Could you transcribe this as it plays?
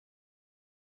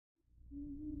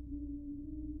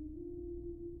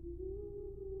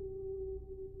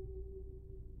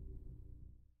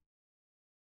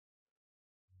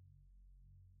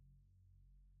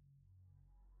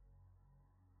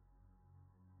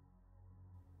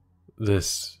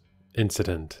This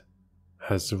incident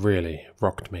has really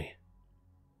rocked me,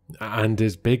 and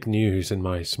is big news in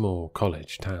my small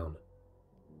college town.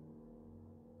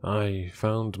 I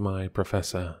found my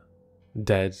professor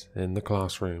dead in the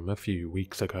classroom a few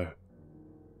weeks ago.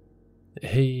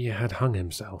 He had hung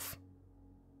himself.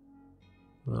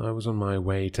 I was on my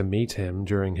way to meet him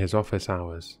during his office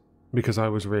hours because I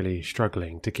was really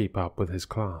struggling to keep up with his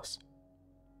class.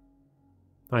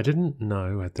 I didn't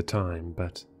know at the time,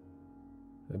 but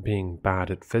being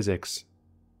bad at physics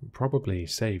probably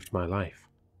saved my life,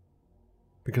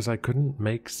 because I couldn't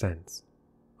make sense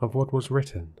of what was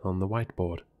written on the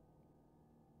whiteboard.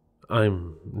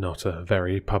 I'm not a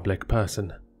very public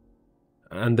person,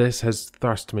 and this has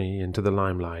thrust me into the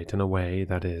limelight in a way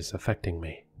that is affecting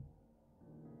me.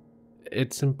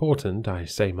 It's important I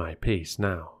say my piece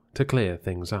now to clear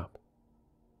things up.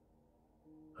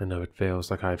 I know it feels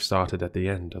like I've started at the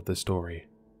end of the story,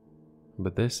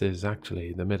 but this is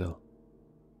actually the middle.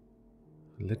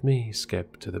 Let me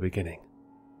skip to the beginning.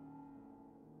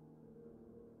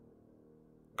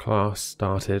 Class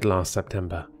started last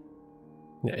September.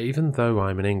 Even though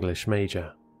I'm an English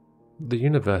major, the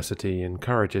university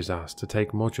encourages us to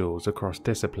take modules across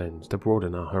disciplines to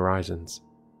broaden our horizons.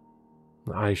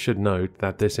 I should note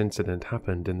that this incident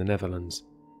happened in the Netherlands,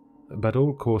 but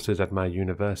all courses at my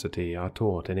university are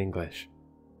taught in English.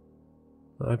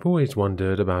 I've always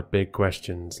wondered about big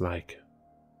questions like,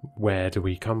 where do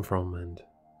we come from and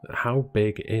how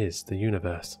big is the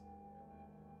universe?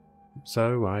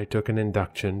 So I took an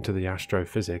induction to the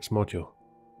astrophysics module.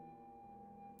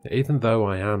 Even though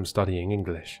I am studying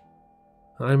English,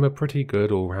 I'm a pretty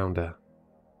good all-rounder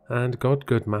and got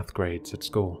good math grades at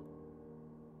school.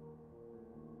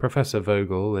 Professor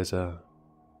Vogel is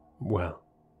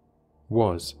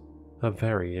was a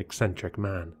very eccentric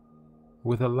man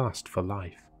with a lust for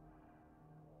life.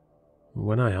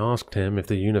 When I asked him if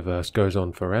the universe goes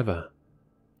on forever,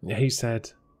 he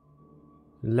said,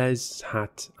 "Les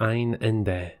hat ein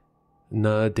Ende,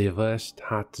 nur die Wurst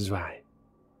hat zwei,"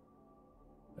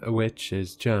 which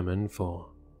is German for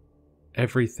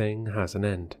everything has an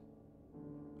end,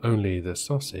 only the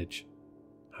sausage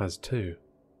has two.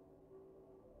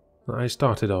 I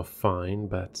started off fine,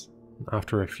 but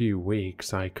after a few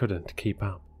weeks I couldn't keep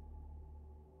up.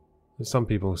 Some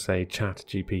people say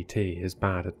ChatGPT is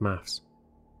bad at maths,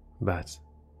 but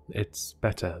it's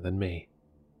better than me.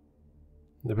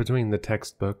 Between the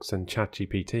textbooks and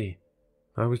ChatGPT,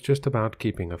 I was just about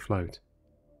keeping afloat,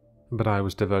 but I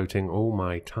was devoting all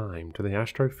my time to the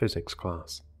astrophysics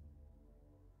class.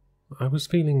 I was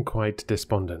feeling quite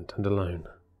despondent and alone,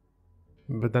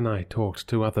 but then I talked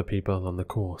to other people on the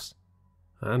course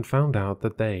and found out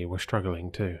that they were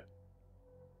struggling too.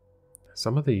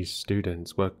 Some of these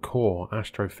students were core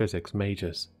astrophysics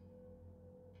majors.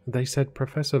 They said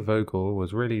Professor Vogel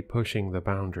was really pushing the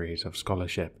boundaries of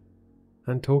scholarship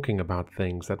and talking about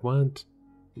things that weren't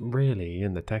really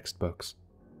in the textbooks.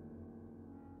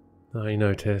 I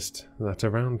noticed that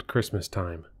around Christmas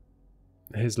time,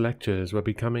 his lectures were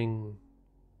becoming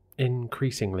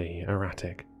increasingly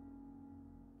erratic.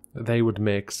 They would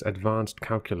mix advanced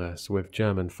calculus with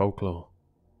German folklore.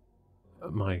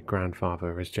 My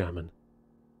grandfather is German.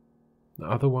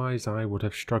 Otherwise, I would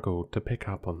have struggled to pick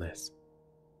up on this.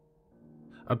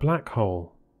 A black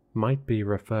hole might be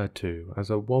referred to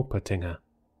as a Wolpertinger.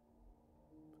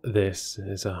 This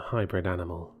is a hybrid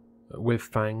animal, with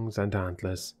fangs and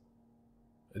antlers.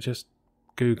 Just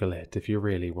Google it if you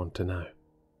really want to know.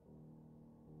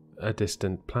 A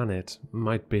distant planet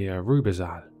might be a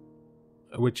Rubizal,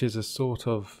 which is a sort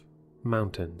of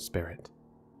mountain spirit.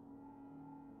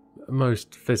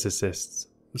 Most physicists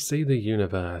see the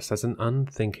universe as an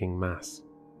unthinking mass,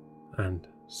 and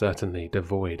certainly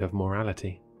devoid of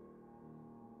morality.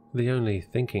 The only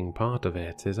thinking part of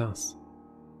it is us.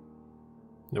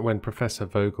 When Professor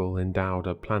Vogel endowed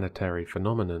a planetary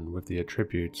phenomenon with the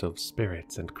attributes of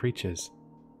spirits and creatures,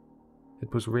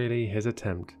 it was really his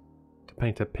attempt to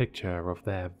paint a picture of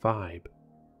their vibe.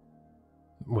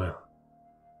 Well,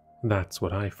 that's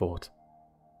what I thought.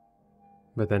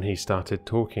 But then he started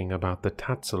talking about the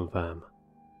Tatzelwurm.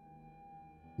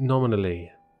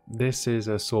 Nominally, this is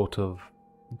a sort of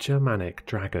Germanic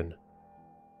dragon.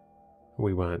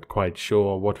 We weren't quite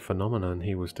sure what phenomenon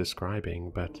he was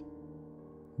describing, but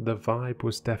the vibe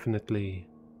was definitely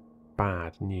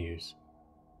bad news.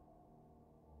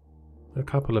 A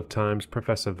couple of times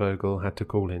Professor Vogel had to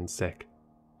call in sick,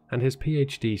 and his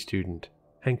PhD student,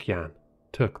 Henk-Jan,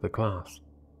 took the class.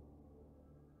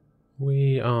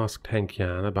 We asked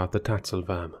Henk-Jan about the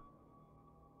Tatzelwurm,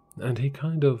 and he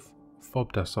kind of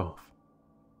fobbed us off.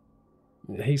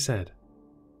 He said,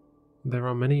 There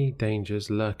are many dangers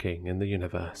lurking in the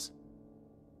universe.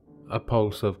 A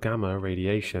pulse of gamma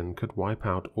radiation could wipe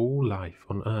out all life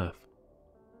on Earth.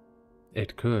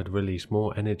 It could release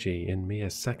more energy in mere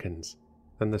seconds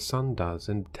than the sun does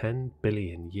in 10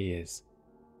 billion years.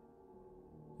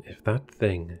 If that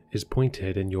thing is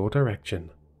pointed in your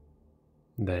direction,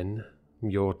 then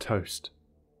you're toast.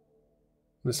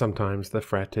 Sometimes the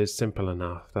threat is simple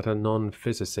enough that a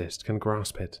non-physicist can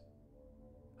grasp it.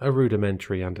 A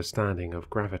rudimentary understanding of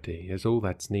gravity is all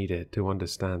that's needed to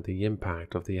understand the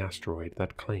impact of the asteroid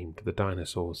that claimed the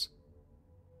dinosaurs.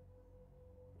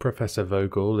 Professor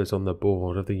Vogel is on the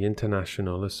board of the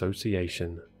International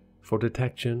Association for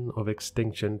Detection of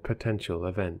Extinction Potential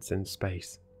Events in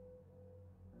Space.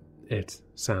 It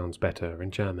sounds better in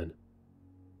German.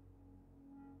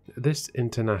 This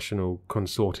international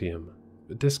consortium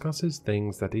discusses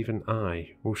things that even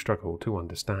I will struggle to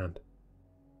understand.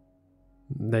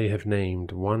 They have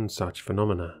named one such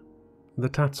phenomena the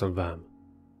Tatzelworm.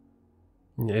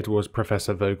 It was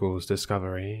Professor Vogel's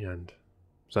discovery, and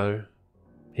so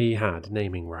he had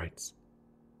naming rights.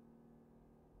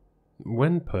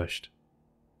 When pushed,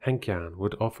 Henk-Jan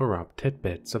would offer up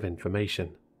tidbits of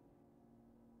information.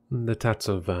 The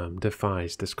Tatzelworm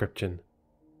defies description,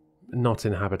 not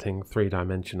inhabiting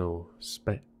three-dimensional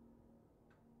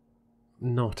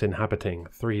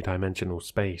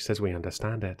space as we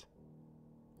understand it,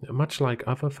 much like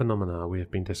other phenomena we have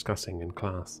been discussing in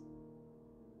class.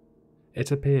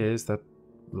 It appears that,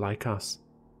 like us,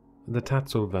 the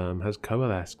Tatzelworm has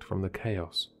coalesced from the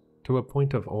chaos to a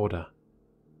point of order,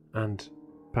 and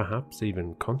perhaps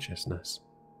even consciousness.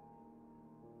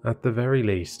 At the very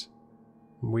least,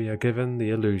 we are given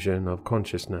the illusion of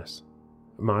consciousness,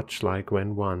 much like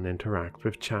when one interacts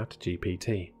with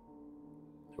ChatGPT.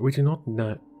 We do not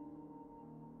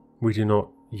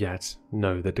yet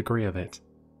know the degree of it.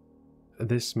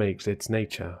 This makes its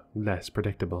nature less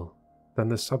predictable than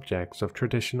the subjects of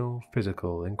traditional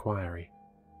physical inquiry.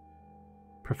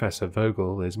 Professor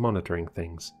Vogel is monitoring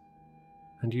things,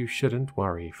 and you shouldn't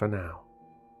worry for now.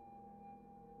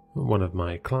 One of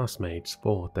my classmates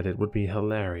thought that it would be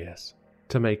hilarious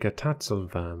to make a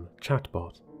Tatzelworm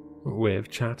chatbot with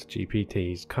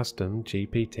ChatGPT's custom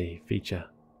GPT feature.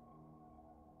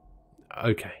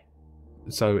 Okay,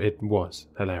 so it was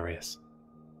hilarious.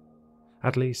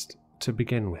 At least to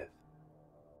begin with.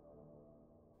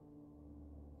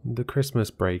 The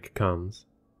Christmas break comes,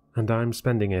 and I'm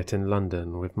spending it in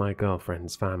London with my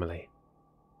girlfriend's family.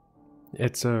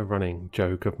 It's a running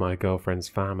joke of my girlfriend's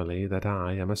family that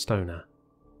I am a stoner,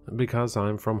 because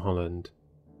I'm from Holland,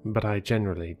 but I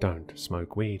generally don't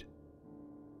smoke weed.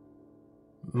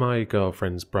 My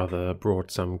girlfriend's brother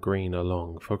brought some green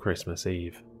along for Christmas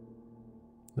Eve.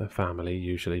 The family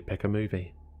usually pick a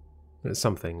movie,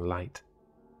 something light.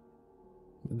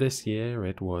 This year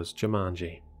it was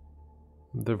Jumanji,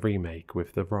 the remake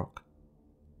with The Rock.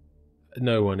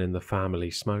 No one in the family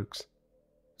smokes,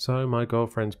 so my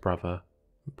girlfriend's brother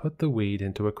put the weed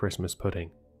into a Christmas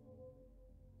pudding,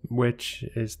 which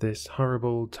is this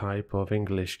horrible type of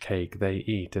English cake they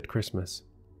eat at Christmas.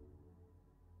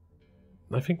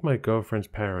 I think my girlfriend's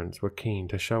parents were keen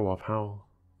to show off how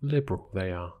liberal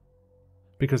they are,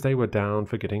 because they were down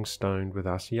for getting stoned with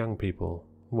us young people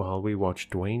while we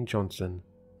watched Dwayne Johnson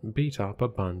beat up a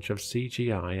bunch of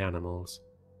CGI animals.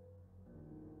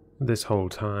 This whole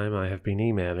time I have been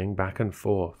emailing back and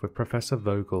forth with Professor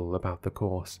Vogel about the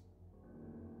course.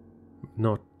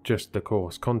 Not just the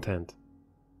course content,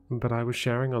 but I was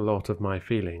sharing a lot of my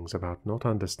feelings about not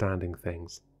understanding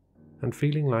things and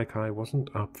feeling like I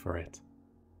wasn't up for it.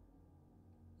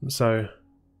 So,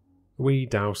 we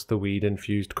doused the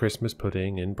weed-infused Christmas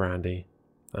pudding in brandy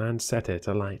and set it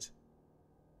alight.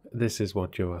 This is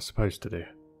what you are supposed to do.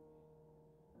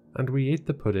 And we eat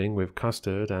the pudding with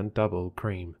custard and double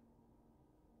cream.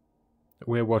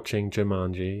 We're watching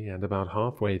Jumanji, and about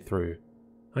halfway through,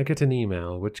 I get an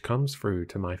email which comes through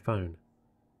to my phone.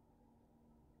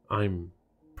 I'm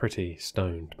pretty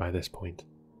stoned by this point.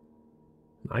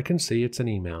 I can see it's an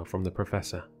email from the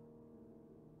professor.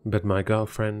 But my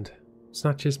girlfriend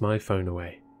snatches my phone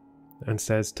away and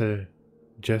says to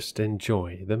just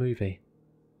enjoy the movie.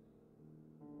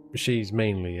 She's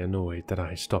mainly annoyed that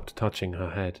I stopped touching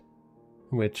her head,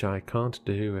 which I can't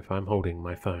do if I'm holding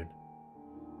my phone.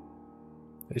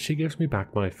 She gives me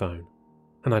back my phone,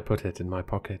 and I put it in my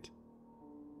pocket.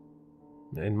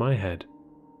 In my head,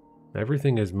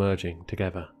 everything is merging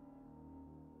together.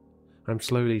 I'm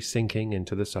slowly sinking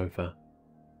into the sofa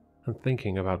and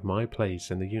thinking about my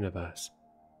place in the universe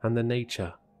and the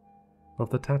nature of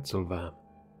the Tatzelworm.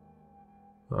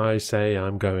 I say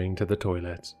I'm going to the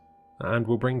toilet and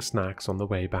will bring snacks on the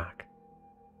way back.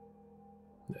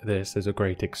 This is a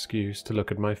great excuse to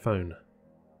look at my phone.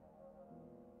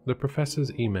 The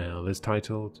professor's email is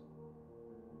titled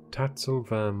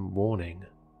Tatzelworm Warning.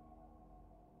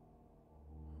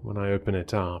 When I open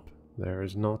it up, there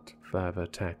is not further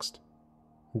text,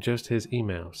 just his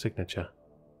email signature.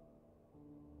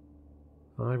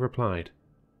 I replied,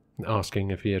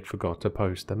 asking if he had forgot to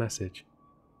post the message.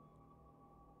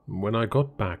 When I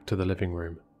got back to the living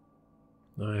room,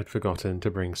 I had forgotten to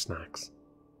bring snacks,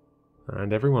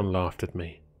 and everyone laughed at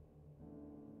me.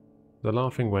 The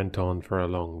laughing went on for a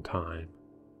long time,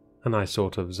 and I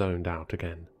sort of zoned out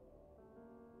again.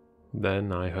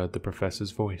 Then I heard the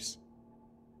professor's voice.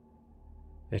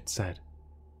 It said,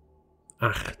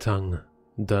 Achtung,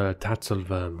 der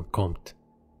Tatzelworm kommt.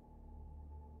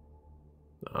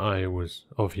 I was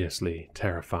obviously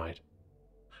terrified,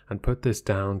 and put this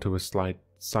down to a slight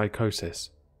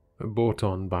psychosis brought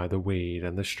on by the weed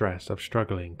and the stress of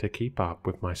struggling to keep up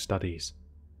with my studies.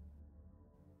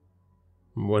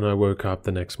 When I woke up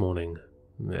the next morning,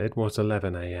 it was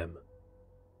 11 a.m.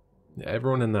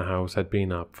 Everyone in the house had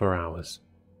been up for hours.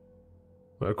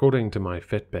 According to my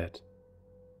Fitbit,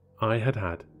 I had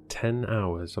had 10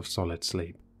 hours of solid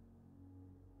sleep.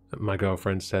 My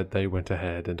girlfriend said they went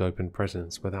ahead and opened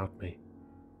presents without me.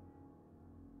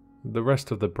 The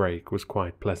rest of the break was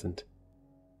quite pleasant.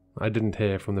 I didn't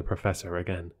hear from the professor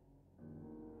again.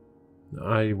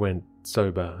 I went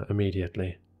sober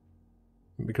immediately,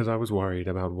 because I was worried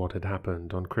about what had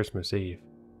happened on Christmas Eve,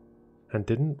 and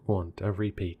didn't want a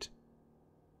repeat.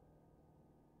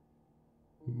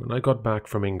 When I got back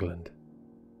from England,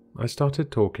 I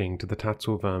started talking to the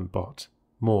Tatzelworm bot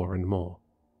more and more.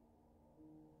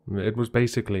 It was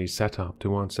basically set up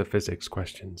to answer physics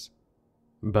questions,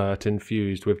 but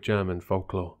infused with German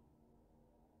folklore.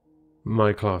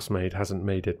 My classmate hasn't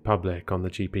made it public on the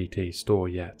GPT store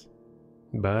yet,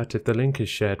 but if the link is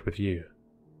shared with you,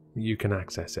 you can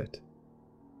access it.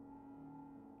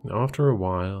 After a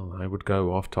while, I would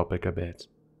go off topic a bit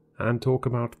and talk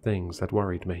about things that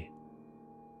worried me.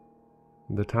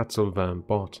 The Tatzelworm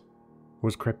bot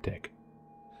was cryptic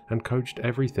and coached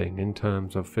everything in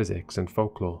terms of physics and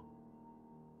folklore.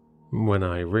 When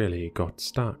I really got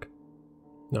stuck,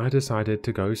 I decided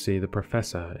to go see the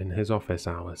professor in his office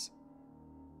hours,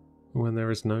 when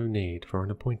there is no need for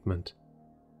an appointment.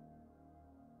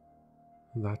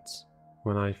 That's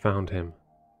when I found him,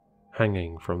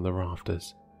 hanging from the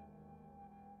rafters.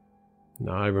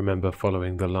 I remember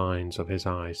following the lines of his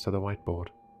eyes to the whiteboard.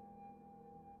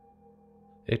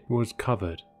 It was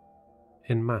covered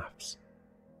in maths.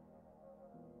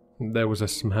 There was a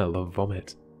smell of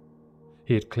vomit.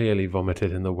 He had clearly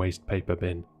vomited in the waste paper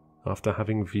bin after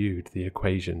having viewed the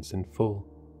equations in full.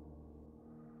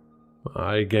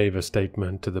 I gave a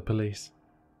statement to the police.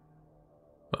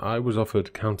 I was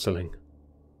offered counselling,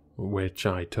 which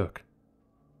I took.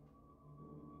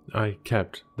 I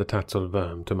kept the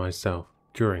Tatzelworm to myself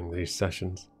during these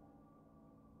sessions.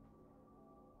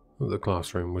 The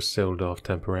classroom was sealed off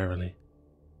temporarily.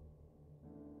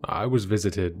 I was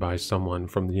visited by someone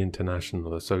from the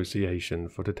International Association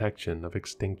for Detection of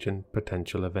Extinction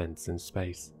Potential Events in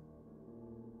Space.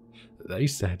 They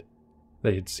said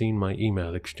they had seen my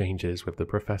email exchanges with the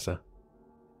professor.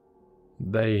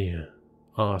 They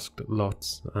asked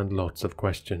lots and lots of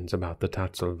questions about the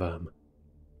Tatzelworm.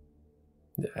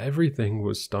 Everything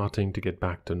was starting to get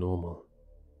back to normal.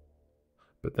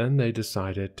 But then they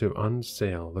decided to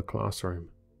unseal the classroom.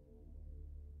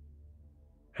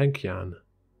 Henk-Jan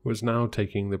was now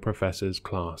taking the professor's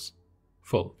class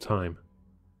full time.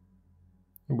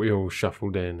 We all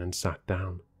shuffled in and sat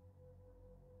down.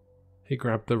 He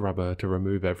grabbed the rubber to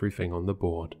remove everything on the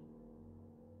board.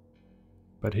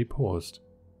 But he paused.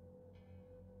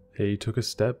 He took a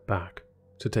step back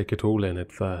to take it all in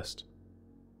at first.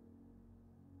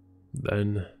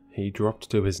 Then he dropped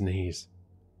to his knees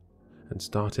and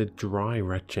started dry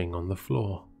retching on the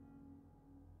floor.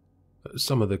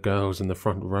 Some of the girls in the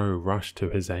front row rushed to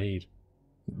his aid,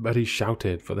 but he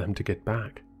shouted for them to get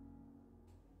back.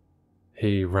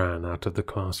 He ran out of the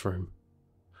classroom,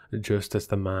 just as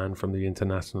the man from the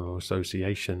International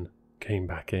Association came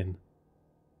back in.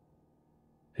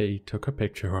 He took a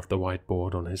picture of the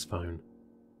whiteboard on his phone,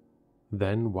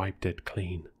 then wiped it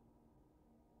clean.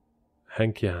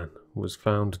 Henk-Jan was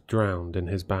found drowned in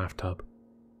his bathtub.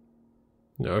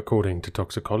 According to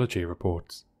toxicology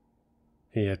reports,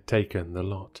 he had taken the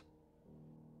lot.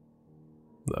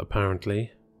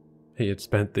 Apparently, he had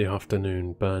spent the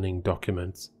afternoon burning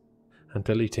documents and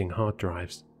deleting hard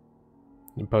drives,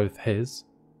 both his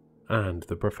and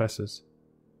the professor's.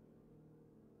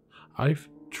 I've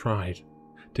tried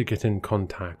to get in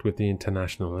contact with the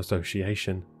International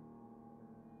Association.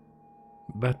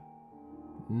 but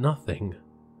nothing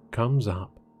comes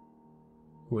up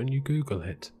when you Google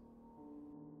it.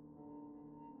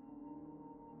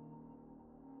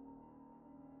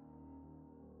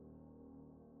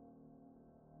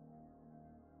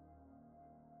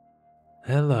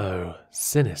 Hello,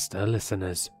 Sinister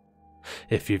listeners.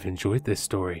 If you've enjoyed this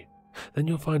story, then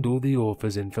you'll find all the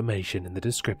author's information in the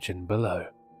description below.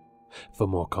 For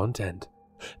more content,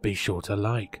 be sure to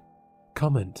like,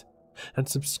 comment, and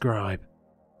subscribe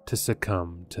to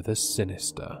succumb to the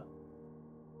sinister.